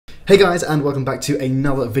Hey guys, and welcome back to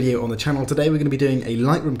another video on the channel. Today we're going to be doing a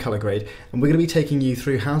Lightroom color grade, and we're going to be taking you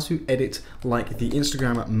through how to edit like the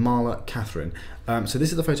Instagrammer Marla Catherine. So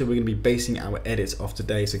this is the photo we're going to be basing our edits off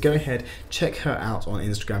today, so go ahead, check her out on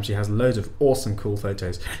Instagram. She has loads of awesome cool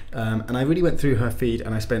photos, and I really went through her feed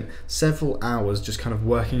and I spent several hours just kind of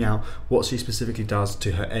working out what she specifically does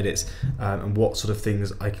to her edits, and what sort of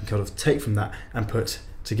things I can kind of take from that and put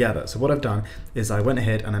together. So what I've done is I went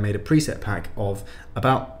ahead and I made a preset pack of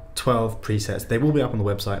about 12 presets. They will be up on the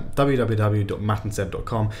website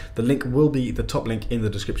www.mattandseb.com. The link will be the top link in the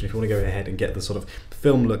description if you want to go ahead and get the sort of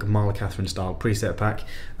film look Marla Catherine style preset pack.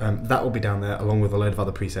 That will be down there along with a load of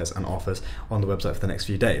other presets and offers on the website for the next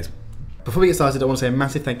few days. Before we get started, I want to say a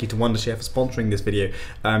massive thank you to WONDERSHARE for sponsoring this video.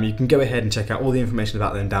 You can go ahead and check out all the information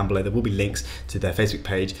about them down below. There will be links to their Facebook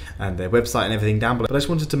page and their website and everything down below. But I just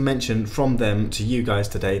wanted to mention from them to you guys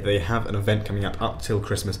today, they have an event coming up till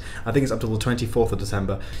Christmas. I think it's up till the 24th of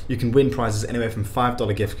December. You can win prizes anywhere from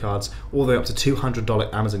 $5 gift cards all the way up to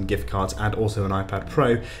 $200 Amazon gift cards and also an iPad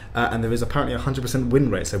Pro. And there is apparently a 100%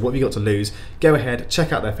 win rate. So what have you got to lose? Go ahead,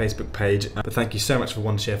 check out their Facebook page. But thank you so much for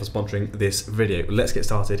WONDERSHARE for sponsoring this video. Let's get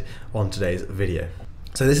started on today's video.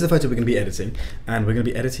 So this is the photo we're going to be editing, and we're going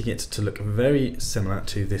to be editing it to look very similar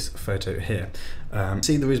to this photo here.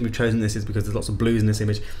 See, the reason we've chosen this is because there's lots of blues in this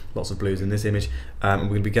image, lots of blues in this image, and we're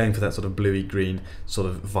going to be going for that sort of bluey green sort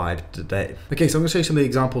of vibe today. Okay, so I'm going to show you some of the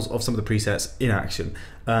examples of some of the presets in action.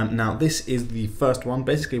 Now this is the first one.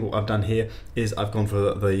 Basically what I've done here is I've gone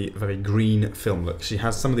for the very green film look. She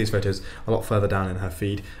has some of these photos a lot further down in her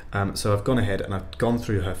feed, so I've gone ahead and I've gone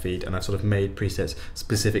through her feed and I've sort of made presets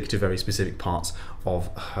specific to very specific parts of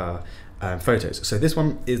her photos. So this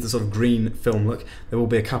one is the sort of green film look. There will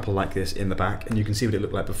be a couple like this in the back, and you can see what it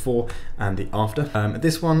looked like before and the after.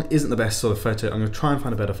 This one isn't the best sort of photo. I'm going to try and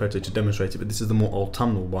find a better photo to demonstrate it, but this is the more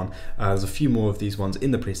autumnal one. There's a few more of these ones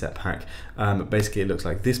in the preset pack, but basically it looks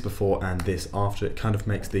like this before and this after. It kind of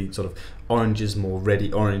makes the sort of oranges more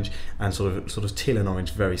reddy orange and sort of teal and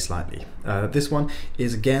orange very slightly. This one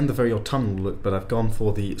is again the very autumnal look, but I've gone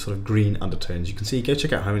for the sort of green undertones. You can see, go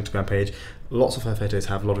check out her Instagram page. Lots of her photos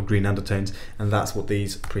have a lot of green undertones, and that's what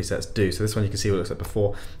these presets do. So this one you can see what it looks like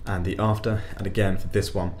before and the after, and again for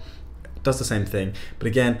this one it does the same thing, but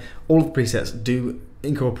again all of the presets do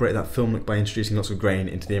incorporate that film look by introducing lots of grain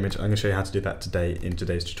into the image. I'm going to show you how to do that today in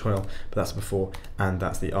today's tutorial, but that's before and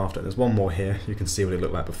that's the after. There's one more here. You can see what it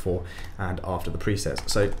looked like before and after the presets.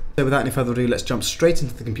 So without any further ado, let's jump straight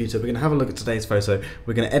into the computer. We're going to have a look at today's photo.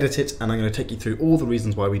 We're going to edit it, and I'm going to take you through all the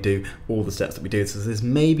reasons why we do all the steps that we do. So this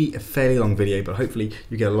may be a fairly long video, but hopefully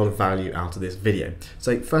you get a lot of value out of this video.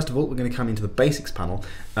 So first of all, we're going to come into the basics panel,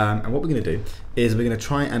 and what we're going to do is we're going to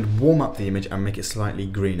try and warm up the image and make it slightly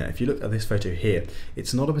greener. If you look at this photo here,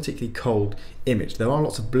 it's not a particularly cold image. There are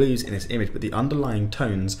lots of blues in this image, but the underlying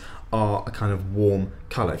tones are a kind of warm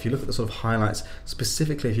color. If you look at the sort of highlights,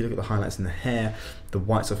 specifically if you look at the highlights in the hair, the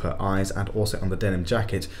whites of her eyes, and also on the denim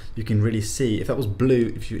jacket, you can really see, if that was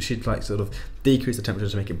blue, if she'd like sort of decrease the temperature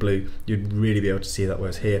to make it blue, you'd really be able to see that,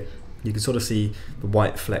 whereas here you can sort of see the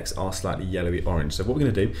white flecks are slightly yellowy orange. So what we're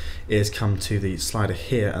going to do is come to the slider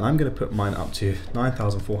here, and I'm going to put mine up to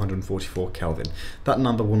 9,444 Kelvin. That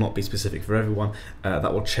number will not be specific for everyone.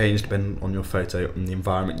 That will change depending on your photo and the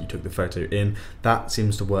environment you took the photo in. That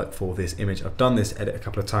seems to work for this image. I've done this edit a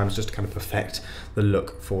couple of times just to kind of perfect the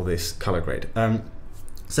look for this color grade.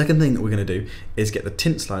 Second thing that we're going to do is get the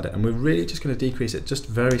tint slider, and we're really just going to decrease it just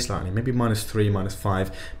very slightly, maybe -3, -5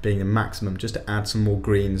 being the maximum, just to add some more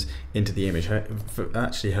greens into the image.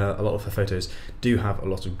 Actually, a lot of her photos do have a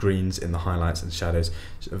lot of greens in the highlights and shadows,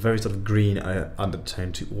 a very sort of green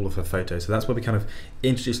undertone to all of her photos. So that's where we kind of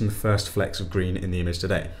introducing the first flecks of green in the image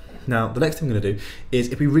today. Now, the next thing we're going to do is,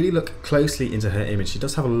 if we really look closely into her image, she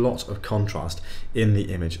does have a lot of contrast in the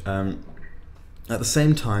image. At the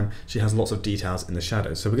same time, she has lots of details in the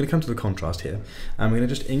shadows. So we're going to come to the contrast here, and we're going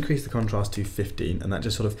to just increase the contrast to 15, and that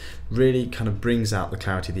just sort of really kind of brings out the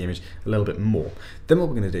clarity of the image a little bit more. Then what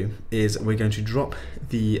we're going to do is we're going to drop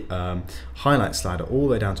the highlight slider all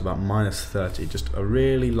the way down to about -30, just a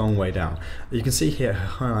really long way down. You can see here her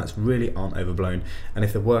highlights really aren't overblown, and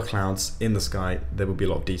if there were clouds in the sky, there would be a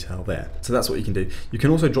lot of detail there. So that's what you can do. You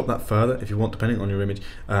can also drop that further if you want, depending on your image.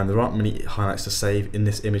 There aren't many highlights to save in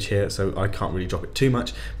this image here, so I can't really drop it too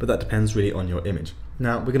much, but that depends really on your image.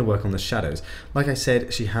 Now we're going to work on the shadows. Like I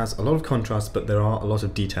said, she has a lot of contrast, but there are a lot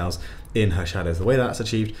of details in her shadows. The way that's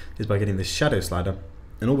achieved is by getting this shadow slider,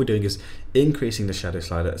 and all we're doing is increasing the shadow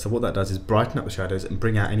slider. So what that does is brighten up the shadows and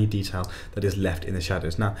bring out any detail that is left in the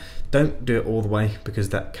shadows. Now, don't do it all the way because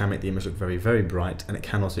that can make the image look very, very bright, and it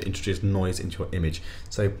can also introduce noise into your image.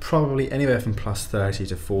 So probably anywhere from plus 30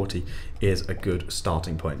 to 40 is a good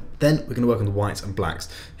starting point. Then we're going to work on the whites and blacks.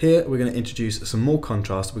 Here we're going to introduce some more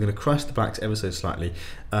contrast. We're going to crush the blacks ever so slightly,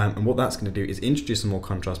 and what that's going to do is introduce some more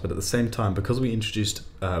contrast, but at the same time, because we increased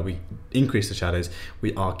the shadows,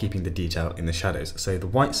 we are keeping the detail in the shadows. So the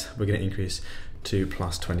whites we're going to increase to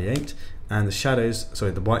plus 28, and the shadows,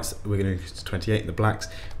 sorry, the whites we're going to increase to 28, and the blacks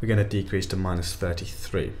we're going to decrease to minus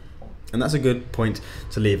 33. And that's a good point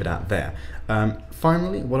to leave it at there.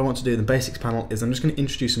 Finally, what I want to do in the basics panel is I'm just going to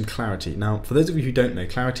introduce some clarity. Now, for those of you who don't know,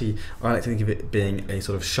 clarity, I like to think of it being a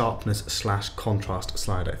sort of sharpness slash contrast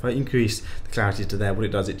slider. If I increase the clarity to there, what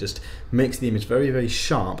it does, it just makes the image very, very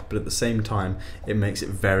sharp, but at the same time, it makes it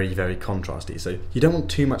very, very contrasty. So you don't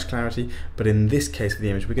want too much clarity, but in this case of the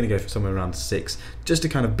image, we're going to go for somewhere around 6, just to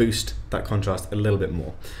kind of boost that contrast a little bit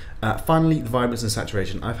more. Finally, the vibrance and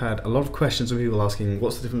saturation. I've had a lot of questions from people asking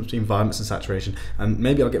what's the difference between vibrance and saturation, and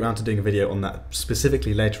maybe I'll get around to doing a video on that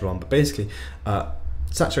specifically later on, but basically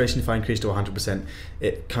saturation, if I increase to 100%,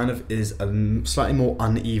 it kind of is a slightly more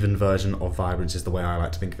uneven version of vibrance, is the way I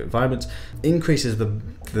like to think of it. Vibrance increases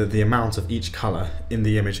the amount of each colour in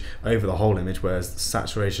the image over the whole image, whereas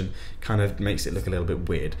saturation kind of makes it look a little bit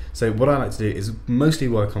weird. So what I like to do is mostly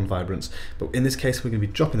work on vibrance, but in this case we're going to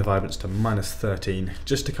be dropping the vibrance to minus 13,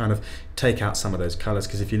 just to kind of take out some of those colours,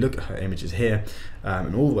 because if you look at her images here,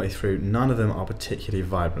 and all the way through, none of them are particularly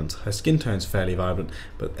vibrant. Her skin tone's fairly vibrant,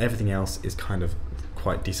 but everything else is kind of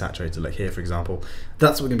quite desaturated, like here for example.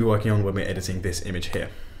 That's what we're going to be working on when we're editing this image here.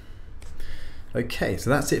 Okay, so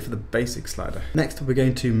that's it for the basic slider. Next we're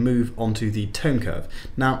going to move on to the tone curve.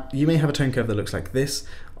 Now you may have a tone curve that looks like this.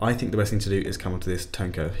 I think the best thing to do is come onto this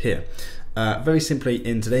tone curve here. Very simply,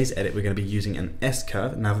 in today's edit we're going to be using an S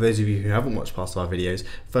curve. Now for those of you who haven't watched past our videos,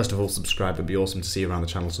 first of all subscribe, it'd be awesome to see you around the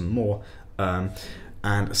channel some more.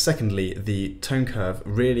 And secondly, the tone curve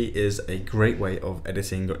really is a great way of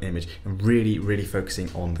editing your image and really, really focusing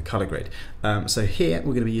on the color grade. So here we're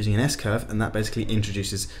going to be using an S curve, and that basically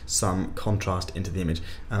introduces some contrast into the image.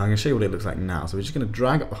 And I'm going to show you what it looks like now. So we're just going to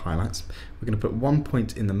drag up the highlights. We're going to put one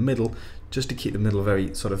point in the middle, just to keep the middle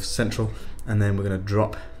very sort of central, and then we're going to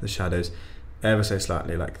drop the shadows ever so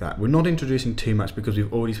slightly like that. We're not introducing too much because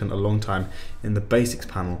we've already spent a long time in the basics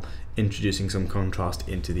panel introducing some contrast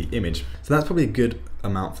into the image. So that's probably a good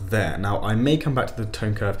amount there. Now I may come back to the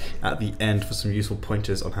tone curve at the end for some useful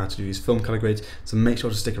pointers on how to do these film color grades, so make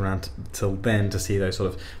sure to stick around till then to see those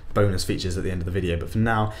sort of bonus features at the end of the video, but for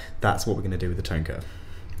now that's what we're going to do with the tone curve.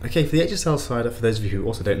 Okay, for the HSL slider, for those of you who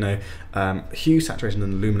also don't know, hue, saturation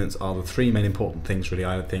and luminance are the three main important things really,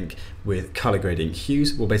 I think, with color grading.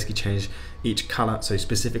 Hues will basically change each color, so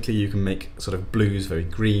specifically you can make sort of blues very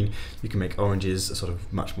green, you can make oranges sort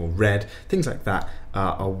of much more red, things like that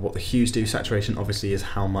are what the hues do. Saturation obviously is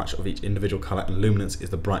how much of each individual color, and luminance is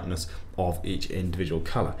the brightness of each individual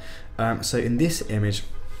color. So in this image,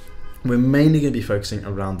 we're mainly going to be focusing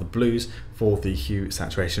around the blues for the hue,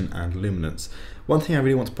 saturation and luminance. One thing I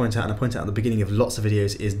really want to point out, and I point out at the beginning of lots of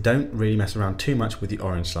videos, is don't really mess around too much with the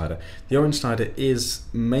orange slider. The orange slider is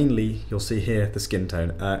mainly, you'll see here, the skin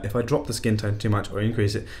tone. If I drop the skin tone too much or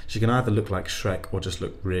increase it, she can either look like Shrek or just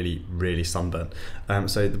look really, really sunburned.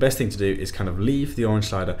 So the best thing to do is kind of leave the orange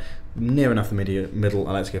slider near enough the middle.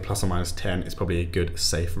 I like to go plus or minus 10, it's probably a good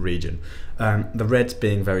safe region. The reds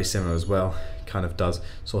being very similar as well, kind of does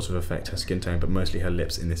sort of affect her skin tone, but mostly her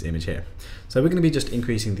lips in this image here. So we're going to be just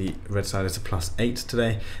increasing the red slider to plus 8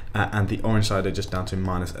 today, and the orange slider just down to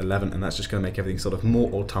minus 11, and that's just going to make everything sort of more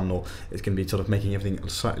autumnal. It's going to be sort of making everything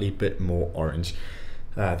slightly bit more orange.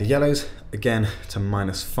 The yellows, again, to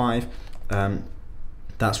minus 5.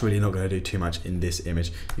 That's really not going to do too much in this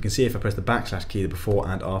image. You can see if I press the backslash key, the before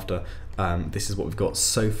and after, this is what we've got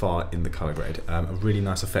so far in the color grade. A really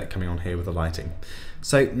nice effect coming on here with the lighting.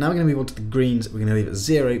 So now we're going to move on to the greens. We're going to leave it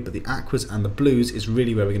 0, but the aquas and the blues is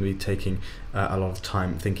really where we're going to be taking a lot of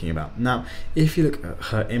time thinking about. Now, if you look at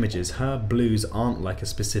her images, her blues aren't like a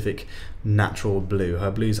specific natural blue. Her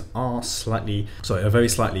blues are a very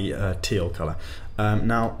slightly teal color.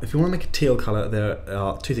 Now, if you want to make a teal color, there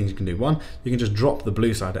are two things you can do. One, you can just drop the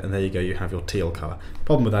blue slider, and there you go, you have your teal color.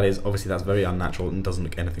 Problem with that is, obviously, that's very unnatural and doesn't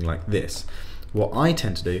look anything like this. What I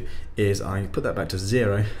tend to do is I put that back to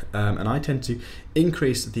 0, and I tend to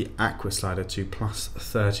increase the aqua slider to plus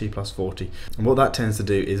 30, plus 40. And what that tends to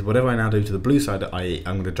do is whatever I now do to the blue slider, i.e.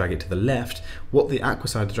 I'm going to drag it to the left, what the aqua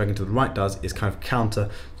slider dragging to the right does is kind of counter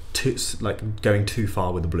going too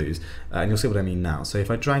far with the blues, and you'll see what I mean now. So if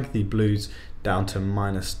I drag the blues down to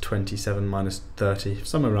 -27, -30,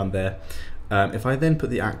 somewhere around there, if I then put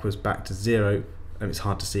the aquas back to 0, it's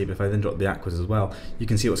hard to see, but if I then drop the aquas as well, you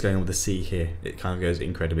can see what's going on with the sea here. It kind of goes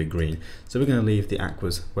incredibly green. So we're going to leave the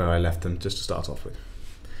aquas where I left them just to start off with.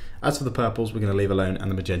 As for the purples, we're going to leave alone,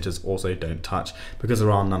 and the magentas also don't touch, because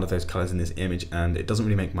there are none of those colours in this image and it doesn't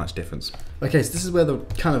really make much difference. Okay, so this is where the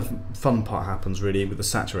kind of fun part happens really with the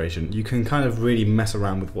saturation. You can kind of really mess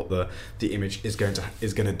around with what the image is going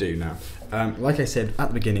to do now. Like I said at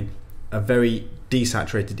the beginning, a very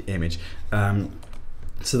desaturated image.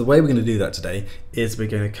 So the way we're going to do that today is we're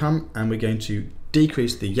going to come and we're going to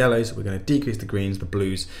decrease the yellows, we're going to decrease the greens, the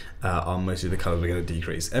blues are mostly the colours we're going to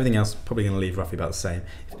decrease. Everything else probably going to leave roughly about the same.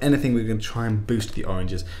 If anything, we're going to try and boost the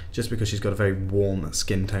oranges just because she's got a very warm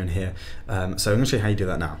skin tone here. So I'm going to show you how you do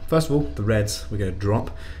that now. First of all, the reds we're going to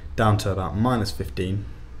drop down to about -15,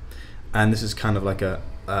 and this is kind of like a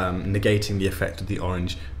negating the effect of the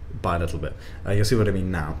orange by a little bit. You'll see what I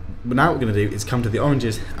mean now. But now what we're going to do is come to the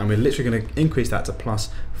oranges, and we're literally going to increase that to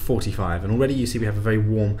 +45, and already you see we have a very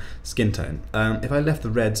warm skin tone. If I left the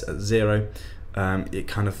reds at 0, it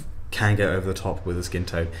kind of can go over the top with the skin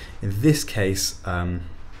tone. In this case,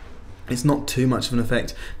 it's not too much of an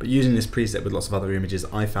effect, but using this preset with lots of other images,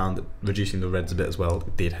 I found that reducing the reds a bit as well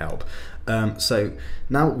did help. So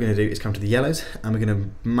now what we're going to do is come to the yellows, and we're going to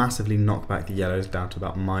massively knock back the yellows down to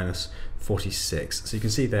about -46. So you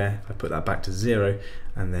can see there, I put that back to 0,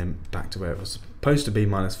 and then back to where it was supposed to be,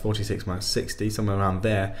 -46, -60, somewhere around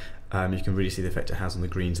there. You can really see the effect it has on the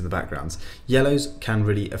greens in the backgrounds. Yellows can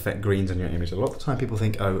really affect greens on your image. A lot of the time people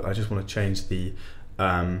think, oh, I just want to change the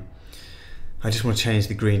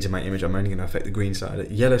greens in my image, I'm only going to affect the green slider.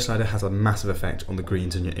 Yellow slider has a massive effect on the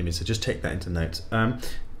greens in your image, so just take that into note.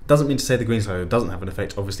 Doesn't mean to say the green slider doesn't have an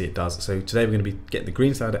effect, obviously it does. So today we're going to be getting the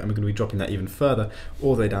green slider, and we're going to be dropping that even further,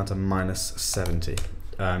 all the way down to -70.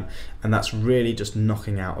 And that's really just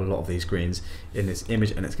knocking out a lot of these greens in this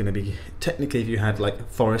image, and it's going to be, technically if you had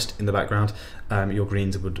like forest in the background, your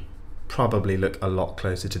greens would probably look a lot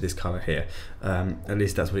closer to this colour here. At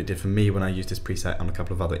least that's what it did for me when I used this preset on a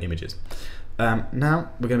couple of other images. Now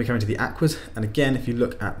we're going to be coming to the aquas, and again, if you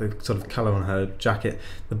look at the sort of colour on her jacket,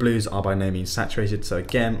 the blues are by no means saturated, so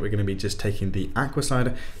again we're going to be just taking the aqua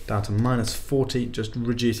slider down to -40, just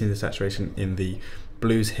reducing the saturation in the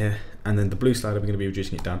blues here, and then the blue slider we're going to be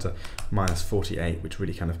reducing it down to -48, which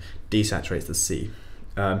really kind of desaturates the sea.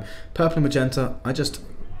 Purple and magenta,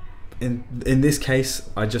 in this case,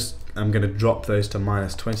 I'm going to drop those to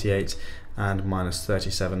 -28 and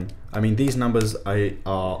 -37. I mean, these numbers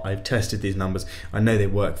I've tested these numbers. I know they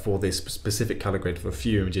work for this specific color grade for a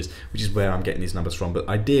few images, which is where I'm getting these numbers from. But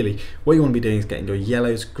ideally, what you want to be doing is getting your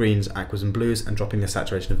yellows, greens, aquas, and blues, and dropping the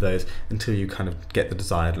saturation of those until you kind of get the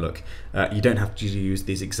desired look. You don't have to use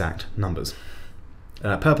these exact numbers.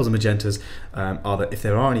 Purples and magentas are that if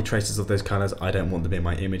there are any traces of those colors, I don't want them in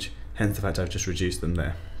my image. Hence the fact I've just reduced them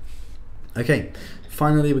there. Okay,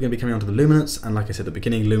 finally we're going to be coming on to the luminance, and like I said at the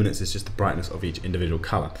beginning, luminance is just the brightness of each individual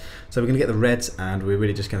colour. So we're going to get the reds, and we're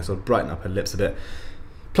really just going to sort of brighten up her lips a bit.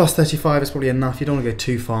 +35 is probably enough. You don't want to go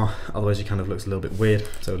too far, otherwise it kind of looks a little bit weird,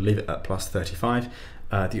 so leave it at +35.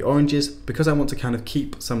 The oranges, because I want to kind of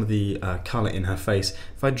keep some of the colour in her face,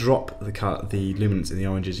 if I drop the luminance in the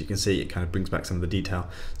oranges, you can see it kind of brings back some of the detail,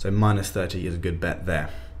 so -30 is a good bet there.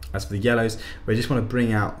 As for the yellows, we just want to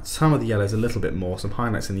bring out some of the yellows a little bit more. Some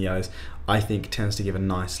highlights in the yellows, I think, tends to give a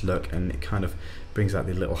nice look, and it kind of brings out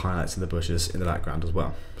the little highlights in the bushes in the background as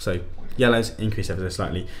well. So yellows, increase ever so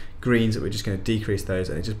slightly. Greens, we're just going to decrease those,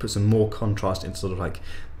 and it just puts some more contrast into sort of like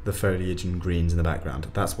the foliage and greens in the background.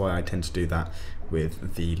 That's why I tend to do that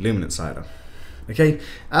with the luminance slider. Okay,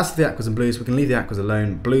 as for the aquas and blues, we can leave the aquas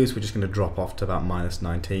alone. Blues, we're just going to drop off to about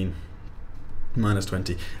 -19,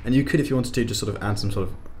 -20, and you could, if you wanted to, just sort of add some sort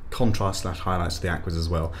of contrast / highlights to the aquas as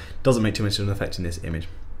well. Doesn't make too much of an effect in this image.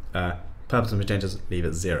 Purples and magentas, leave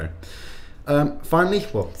at 0. Finally,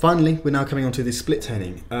 we're now coming on to the split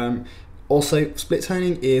toning. Also, split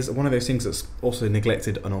toning is one of those things that's also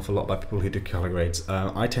neglected an awful lot by people who do color grades.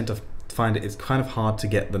 I tend to find it's kind of hard to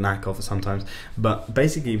get the knack of sometimes, but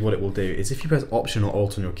basically what it will do is if you press Option or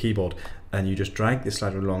Alt on your keyboard and you just drag this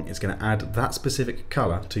slider along, it's going to add that specific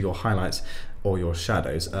color to your highlights or your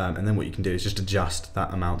shadows, and then what you can do is just adjust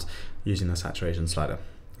that amount using the saturation slider.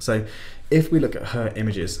 So if we look at her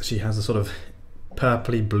images, she has a sort of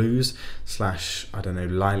purpley blues / I don't know,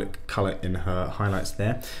 lilac colour in her highlights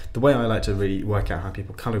there. The way I like to really work out how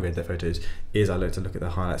people colour grade their photos is I like to look at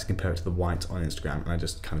the highlights, compare it to the white on Instagram, and I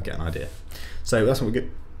just kind of get an idea. So that's what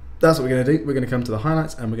that's what we're going to do. We're going to come to the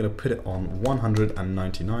highlights and we're going to put it on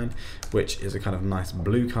 199, which is a kind of nice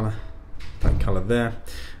blue color, that color there.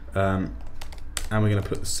 And we're going to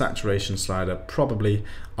put the saturation slider probably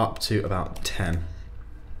up to about 10.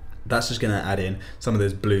 That's just going to add in some of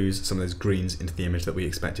those blues, some of those greens into the image that we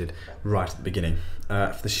expected right at the beginning.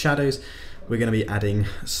 For the shadows, we're going to be adding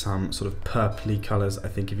some sort of purpley colors. I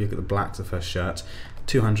think if you look at the black to the first shirt,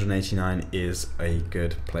 289 is a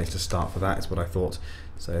good place to start for that, is what I thought.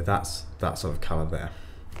 So that's that sort of color there.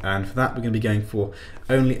 And for that, we're going to be going for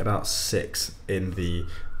only about 6 in the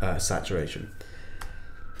saturation.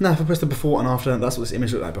 Now, if I press the before and after, that's what this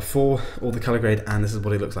image looked like before, all the color grade, and this is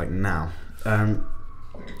what it looks like now.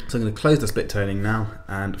 So I'm going to close the split toning now,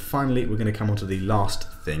 and finally we're going to come on to the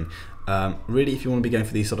last thing. Really, if you want to be going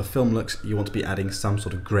for these sort of film looks, you want to be adding some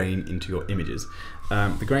sort of grain into your images.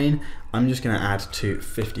 The grain, I'm just going to add to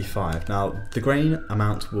 55. Now, the grain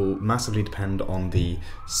amount will massively depend on the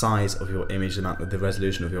size of your image, the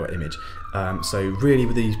resolution of your image. So really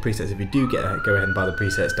with these presets, if you do go ahead and buy the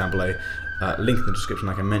presets down below, link in the description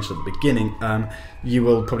like I mentioned at the beginning, you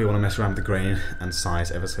will probably want to mess around with the grain and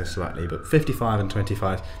size ever so slightly, but 55 and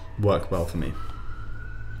 25 work well for me.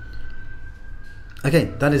 Okay,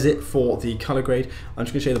 that is it for the color grade. I'm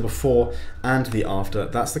just going to show you the before and the after.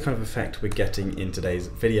 That's the kind of effect we're getting in today's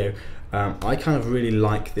video. I kind of really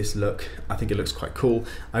like this look. I think it looks quite cool.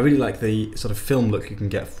 I really like the sort of film look you can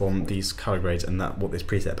get from these color grades and what this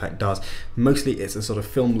preset pack does. Mostly it's a sort of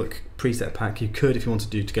film look preset pack. You could, if you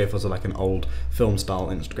wanted to go for sort of like an old film style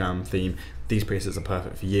Instagram theme, these presets are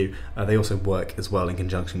perfect for you. They also work as well in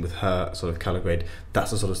conjunction with her sort of color grade.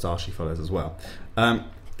 That's the sort of style she follows as well.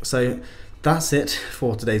 So that's it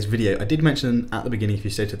for today's video. I did mention at the beginning, if you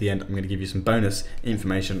stay to the end, I'm going to give you some bonus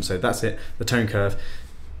information. So that's it, the tone curve.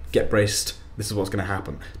 Get braced, this is what's going to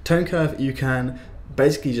happen. Tone curve, you can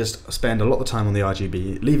basically just spend a lot of the time on the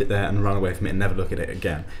RGB, leave it there and run away from it and never look at it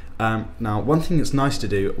again. Now, one thing that's nice to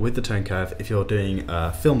do with the tone curve, if you're doing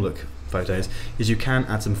film look photos, is you can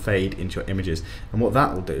add some fade into your images. And what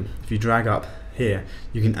that will do, if you drag up here,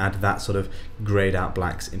 you can add that sort of grayed out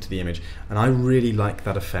blacks into the image. And I really like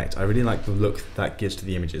that effect. I really like the look that gives to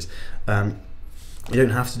the images. You don't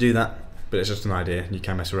have to do that, but it's just an idea. You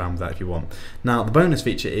can mess around with that if you want. Now, the bonus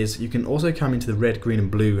feature is you can also come into the red, green and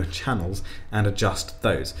blue channels and adjust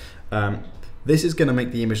those. This is going to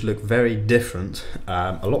make the image look very different,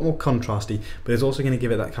 a lot more contrasty, but it's also going to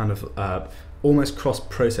give it that kind of almost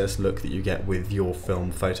cross-process look that you get with your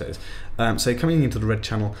film photos. So coming into the red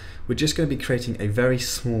channel, we're just going to be creating a very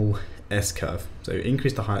small S-curve. So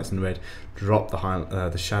increase the highlights in the red, drop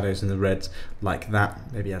the shadows in the reds like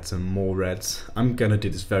that, maybe add some more reds. I'm going to do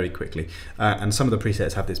this very quickly. And some of the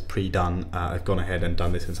presets have this pre-done. I've gone ahead and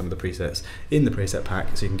done this in some of the presets in the preset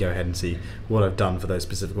pack, so you can go ahead and see what I've done for those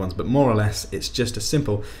specific ones. But more or less, it's just a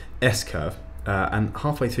simple S-curve. And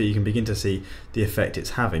halfway through, you can begin to see the effect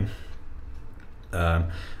it's having.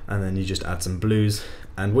 And then you just add some blues,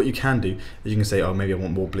 and what you can do is you can say, oh, maybe I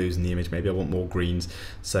want more blues in the image, maybe I want more greens,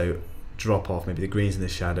 so drop off maybe the greens in the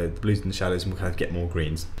shadow, the blues in the shadows, and we'll kind of get more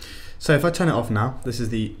greens. So if I turn it off now, this is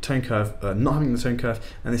the tone curve, not having the tone curve,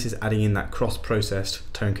 and this is adding in that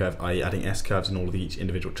cross-processed tone curve, i.e. adding S-curves in all of each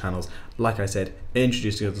individual channels. Like I said, it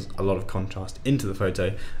introduces a lot of contrast into the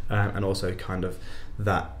photo, and also kind of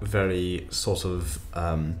that very sort of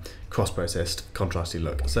cross-processed contrasty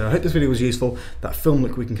look. So I hope this video was useful. That film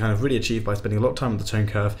look we can kind of really achieve by spending a lot of time with the tone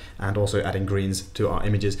curve and also adding greens to our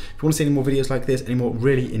images. If you want to see any more videos like this, any more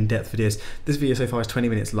really in-depth videos, this video so far is 20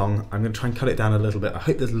 minutes long. I'm going to try and cut it down a little bit. I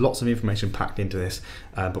hope there's lots of information packed into this,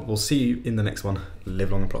 but we'll see you in the next one.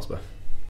 Live long and prosper.